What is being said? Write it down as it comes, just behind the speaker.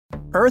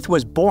Earth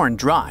was born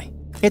dry.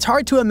 It's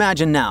hard to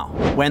imagine now,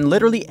 when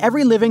literally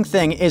every living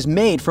thing is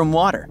made from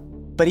water.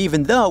 But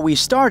even though we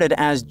started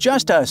as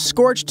just a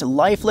scorched,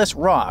 lifeless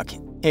rock,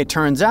 it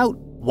turns out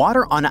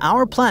water on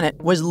our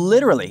planet was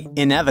literally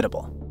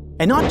inevitable.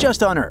 And not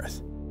just on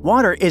Earth.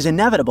 Water is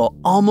inevitable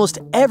almost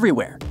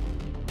everywhere.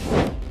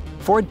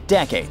 For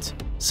decades,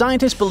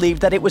 scientists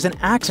believed that it was an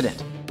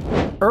accident.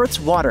 Earth's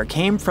water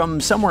came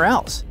from somewhere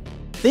else.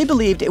 They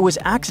believed it was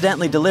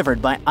accidentally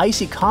delivered by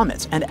icy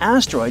comets and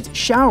asteroids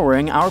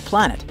showering our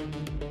planet.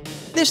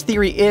 This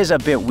theory is a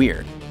bit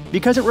weird,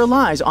 because it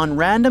relies on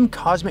random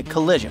cosmic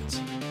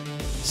collisions.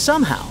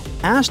 Somehow,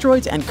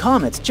 asteroids and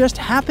comets just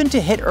happen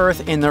to hit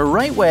Earth in the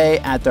right way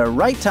at the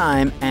right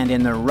time and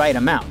in the right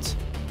amounts.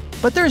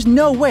 But there's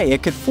no way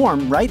it could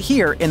form right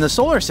here in the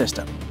solar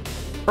system.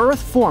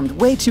 Earth formed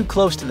way too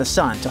close to the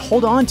Sun to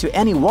hold on to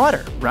any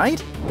water,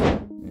 right?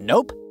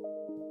 Nope.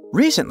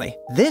 Recently,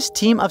 this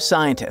team of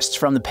scientists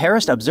from the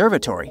Paris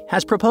Observatory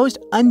has proposed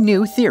a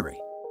new theory.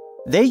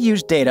 They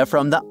used data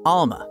from the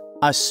ALMA,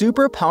 a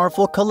super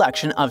powerful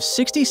collection of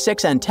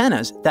 66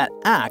 antennas that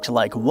act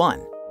like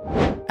one.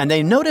 And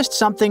they noticed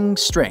something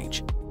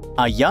strange: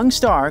 a young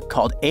star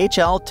called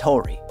HL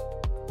Tauri.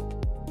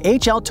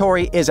 HL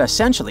Tauri is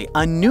essentially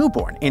a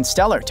newborn in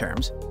stellar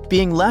terms,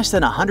 being less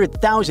than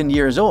 100,000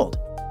 years old.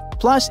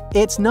 Plus,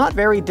 it's not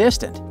very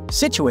distant,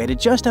 situated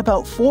just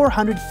about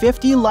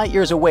 450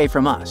 light-years away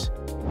from us.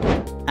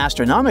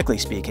 Astronomically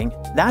speaking,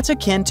 that's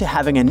akin to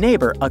having a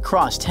neighbor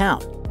across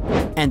town.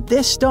 And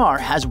this star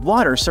has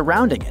water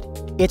surrounding it.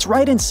 It's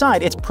right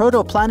inside its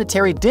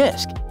protoplanetary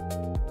disk.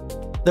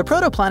 The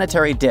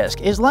protoplanetary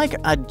disk is like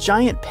a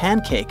giant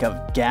pancake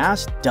of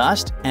gas,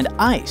 dust, and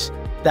ice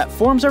that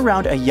forms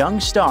around a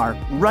young star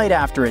right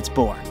after it's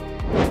born.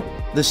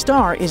 The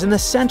star is in the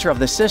center of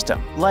the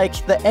system,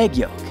 like the egg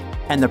yolk,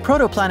 and the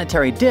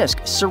protoplanetary disk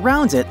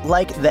surrounds it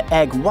like the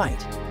egg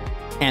white.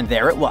 And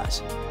there it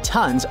was,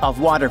 tons of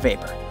water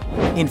vapor.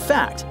 In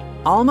fact,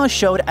 ALMA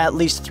showed at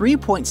least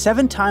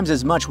 3.7 times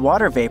as much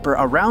water vapor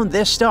around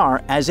this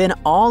star as in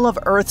all of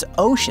Earth's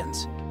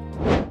oceans.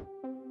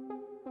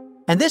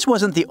 And this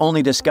wasn't the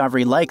only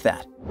discovery like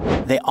that.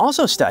 They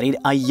also studied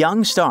a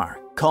young star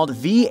called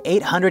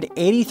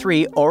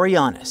V883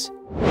 Orionis.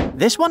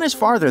 This one is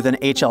farther than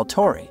HL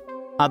Tauri,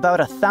 about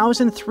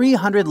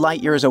 1,300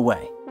 light-years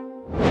away.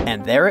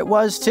 And there it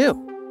was too,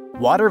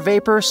 water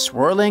vapor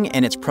swirling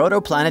in its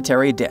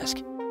protoplanetary disk.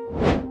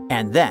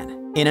 And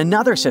then, in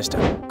another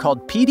system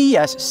called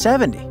PDS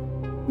 70,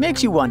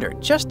 makes you wonder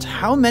just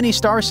how many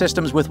star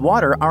systems with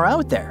water are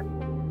out there.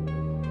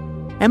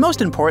 And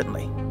most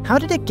importantly, how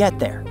did it get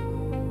there?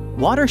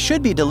 Water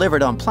should be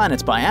delivered on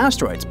planets by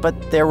asteroids, but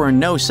there were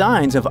no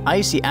signs of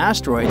icy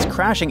asteroids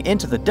crashing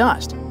into the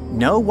dust,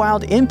 no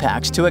wild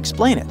impacts to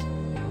explain it.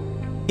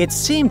 It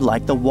seemed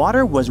like the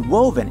water was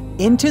woven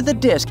into the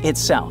disk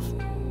itself.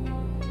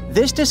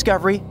 This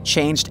discovery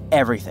changed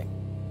everything.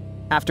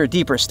 After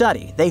deeper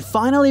study, they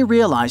finally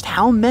realized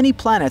how many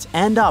planets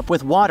end up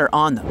with water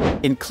on them,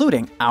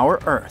 including our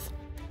Earth.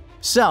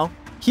 So,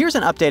 here's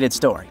an updated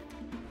story.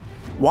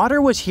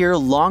 Water was here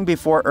long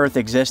before Earth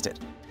existed.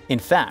 In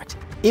fact,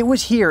 it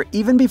was here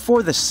even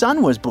before the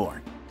Sun was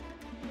born.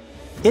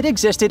 It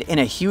existed in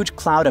a huge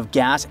cloud of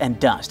gas and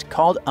dust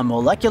called a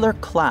molecular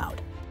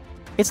cloud.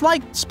 It's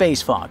like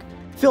space fog,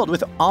 filled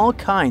with all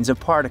kinds of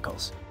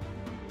particles.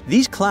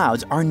 These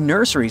clouds are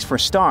nurseries for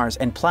stars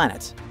and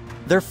planets.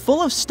 They're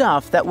full of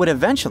stuff that would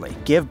eventually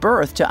give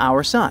birth to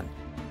our Sun.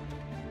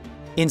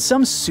 In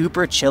some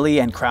super chilly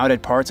and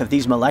crowded parts of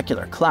these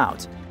molecular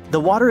clouds, the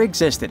water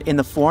existed in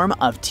the form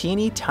of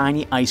teeny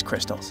tiny ice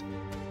crystals.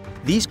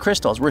 These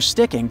crystals were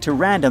sticking to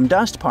random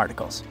dust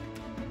particles.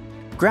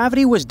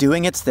 Gravity was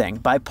doing its thing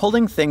by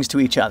pulling things to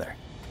each other.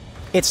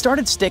 It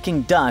started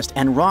sticking dust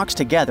and rocks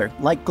together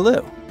like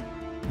glue.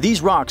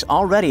 These rocks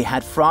already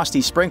had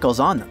frosty sprinkles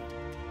on them.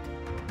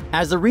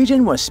 As the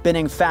region was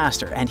spinning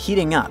faster and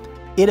heating up,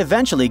 it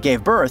eventually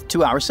gave birth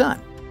to our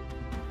Sun.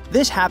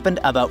 This happened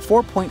about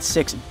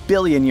 4.6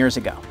 billion years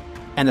ago,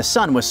 and the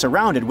Sun was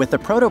surrounded with the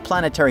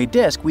protoplanetary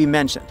disk we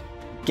mentioned: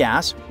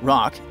 gas,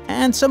 rock,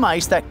 and some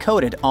ice that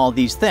coated all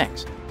these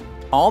things.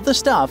 All the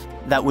stuff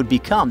that would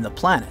become the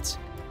planets.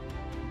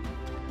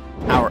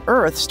 Our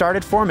Earth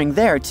started forming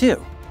there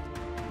too.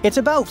 It's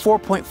about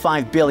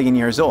 4.5 billion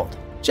years old,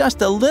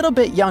 just a little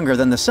bit younger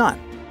than the Sun.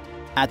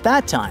 At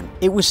that time,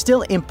 it was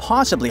still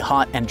impossibly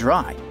hot and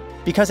dry,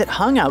 because it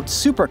hung out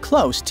super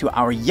close to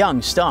our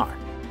young star.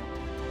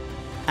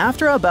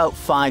 After about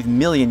 5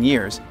 million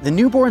years, the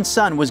newborn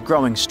Sun was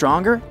growing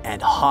stronger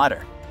and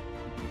hotter.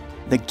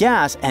 The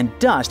gas and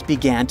dust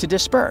began to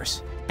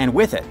disperse, and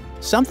with it,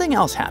 something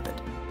else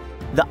happened.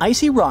 The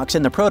icy rocks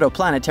in the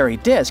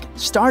protoplanetary disk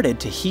started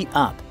to heat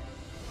up.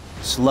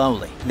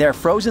 Slowly, their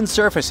frozen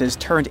surfaces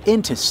turned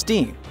into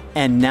steam,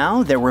 and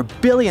now there were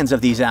billions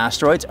of these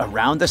asteroids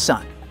around the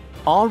Sun,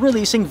 all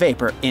releasing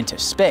vapor into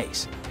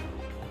space.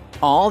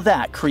 All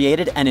that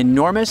created an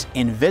enormous,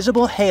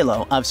 invisible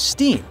halo of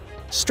steam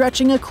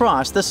stretching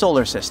across the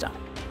solar system.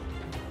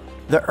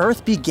 The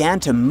Earth began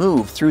to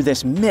move through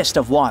this mist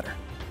of water,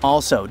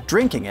 also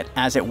drinking it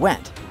as it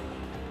went.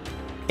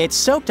 It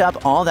soaked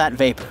up all that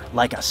vapor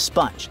like a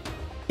sponge.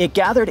 It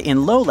gathered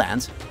in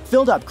lowlands,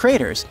 filled up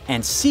craters,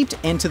 and seeped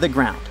into the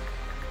ground.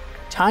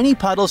 Tiny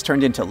puddles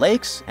turned into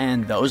lakes,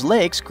 and those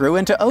lakes grew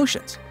into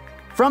oceans.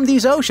 From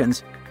these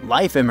oceans,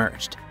 life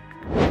emerged.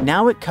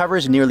 Now it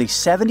covers nearly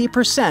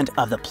 70%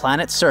 of the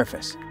planet's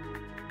surface.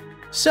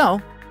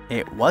 So,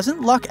 it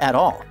wasn't luck at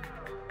all.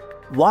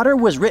 Water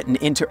was written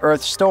into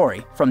Earth's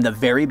story from the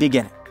very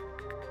beginning.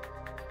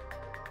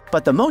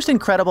 But the most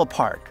incredible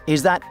part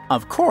is that,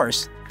 of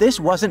course, this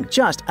wasn't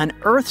just an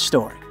Earth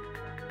story.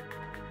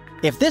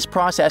 If this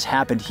process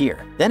happened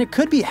here, then it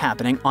could be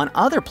happening on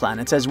other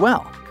planets as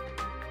well.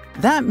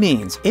 That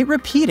means it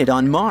repeated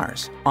on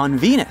Mars, on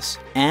Venus,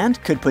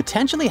 and could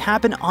potentially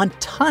happen on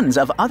tons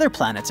of other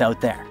planets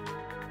out there.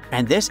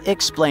 And this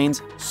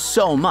explains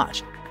so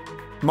much.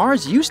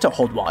 Mars used to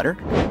hold water,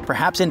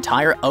 perhaps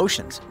entire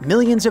oceans,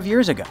 millions of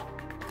years ago.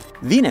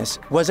 Venus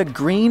was a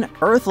green,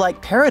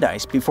 Earth-like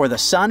paradise before the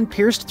sun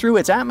pierced through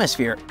its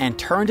atmosphere and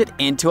turned it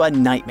into a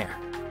nightmare.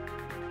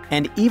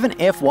 And even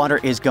if water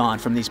is gone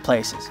from these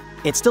places,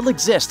 it still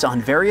exists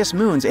on various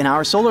moons in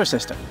our solar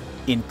system,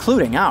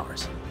 including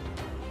ours.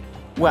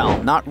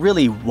 Well, not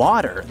really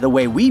water the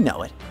way we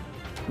know it.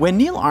 When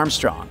Neil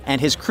Armstrong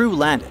and his crew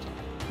landed,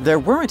 there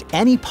weren't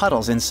any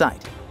puddles in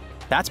sight.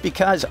 That's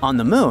because on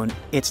the moon,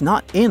 it's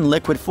not in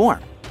liquid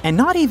form, and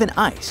not even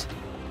ice.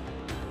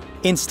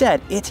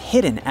 Instead, it's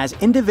hidden as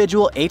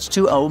individual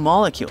H2O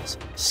molecules,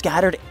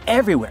 scattered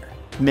everywhere,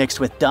 mixed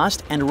with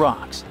dust and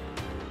rocks.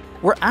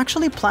 We're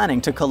actually planning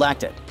to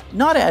collect it,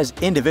 not as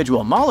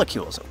individual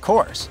molecules, of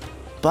course,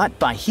 but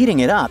by heating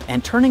it up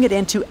and turning it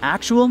into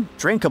actual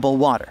drinkable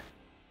water.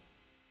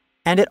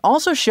 And it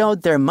also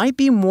showed there might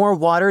be more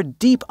water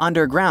deep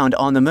underground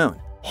on the moon,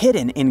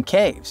 hidden in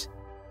caves.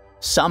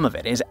 Some of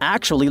it is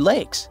actually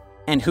lakes.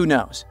 And who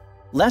knows?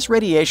 Less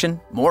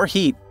radiation, more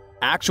heat,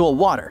 actual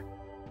water.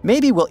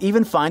 Maybe we'll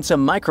even find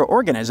some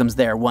microorganisms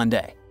there one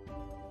day.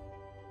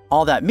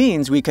 All that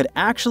means we could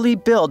actually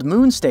build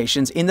moon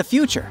stations in the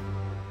future.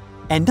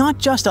 And not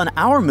just on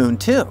our moon,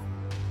 too.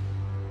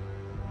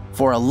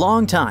 For a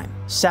long time,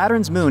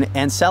 Saturn's moon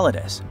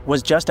Enceladus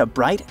was just a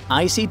bright,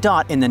 icy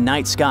dot in the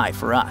night sky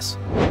for us.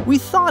 We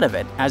thought of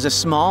it as a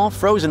small,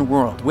 frozen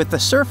world with the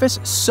surface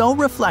so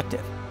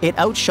reflective it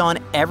outshone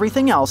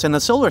everything else in the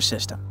solar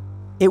system.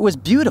 It was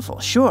beautiful,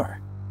 sure,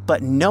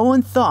 but no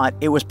one thought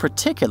it was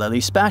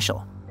particularly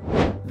special.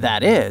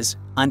 That is,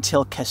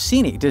 until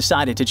Cassini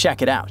decided to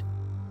check it out.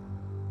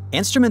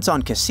 Instruments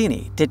on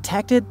Cassini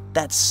detected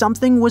that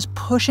something was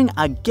pushing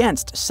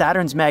against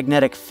Saturn's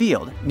magnetic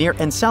field near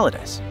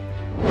Enceladus.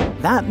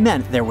 That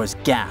meant there was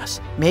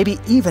gas, maybe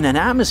even an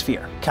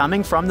atmosphere,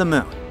 coming from the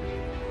moon.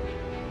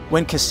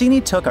 When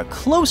Cassini took a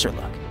closer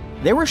look,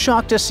 they were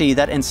shocked to see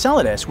that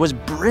Enceladus was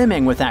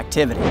brimming with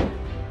activity.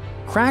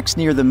 Cracks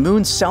near the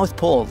moon's south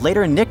pole,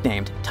 later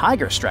nicknamed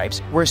tiger stripes,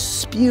 were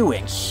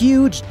spewing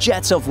huge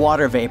jets of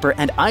water vapor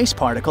and ice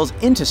particles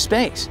into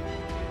space.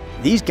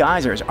 These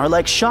geysers are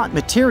like shot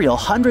material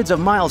hundreds of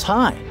miles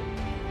high.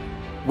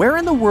 Where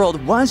in the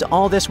world was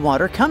all this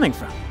water coming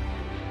from?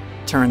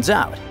 Turns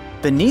out,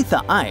 beneath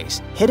the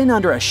ice, hidden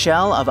under a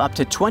shell of up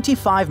to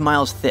 25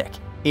 miles thick,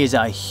 is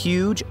a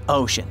huge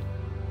ocean.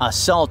 A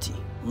salty,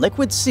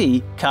 liquid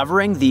sea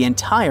covering the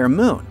entire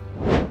moon.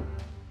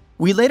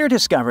 We later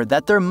discovered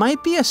that there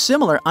might be a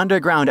similar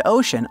underground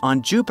ocean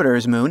on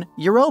Jupiter's moon,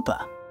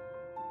 Europa.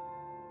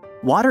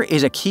 Water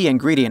is a key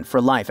ingredient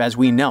for life as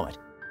we know it,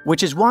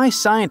 which is why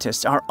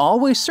scientists are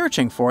always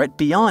searching for it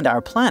beyond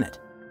our planet.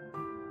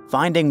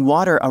 Finding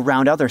water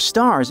around other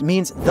stars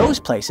means those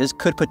places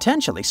could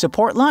potentially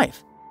support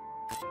life.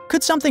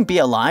 Could something be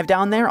alive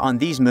down there on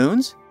these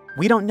moons?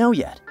 We don't know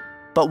yet.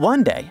 But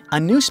one day, a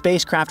new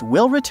spacecraft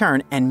will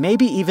return and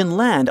maybe even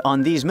land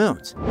on these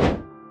moons.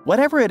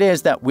 Whatever it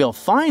is that we'll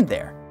find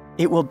there,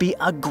 it will be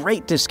a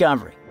great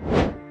discovery.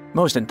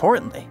 Most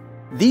importantly,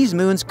 these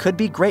moons could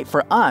be great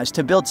for us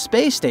to build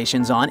space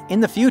stations on in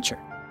the future.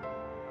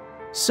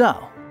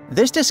 So,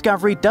 this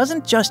discovery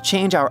doesn't just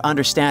change our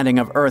understanding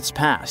of Earth's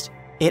past,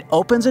 it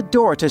opens a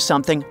door to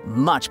something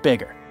much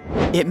bigger.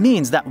 It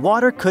means that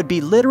water could be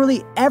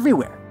literally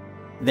everywhere.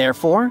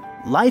 Therefore,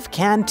 life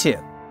can too.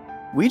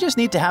 We just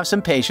need to have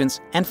some patience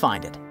and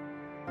find it.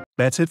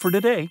 That's it for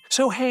today.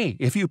 So hey,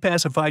 if you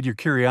pacified your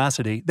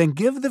curiosity, then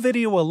give the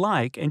video a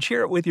like and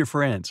share it with your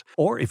friends.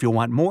 Or if you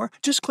want more,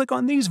 just click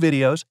on these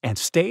videos and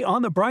stay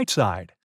on the bright side.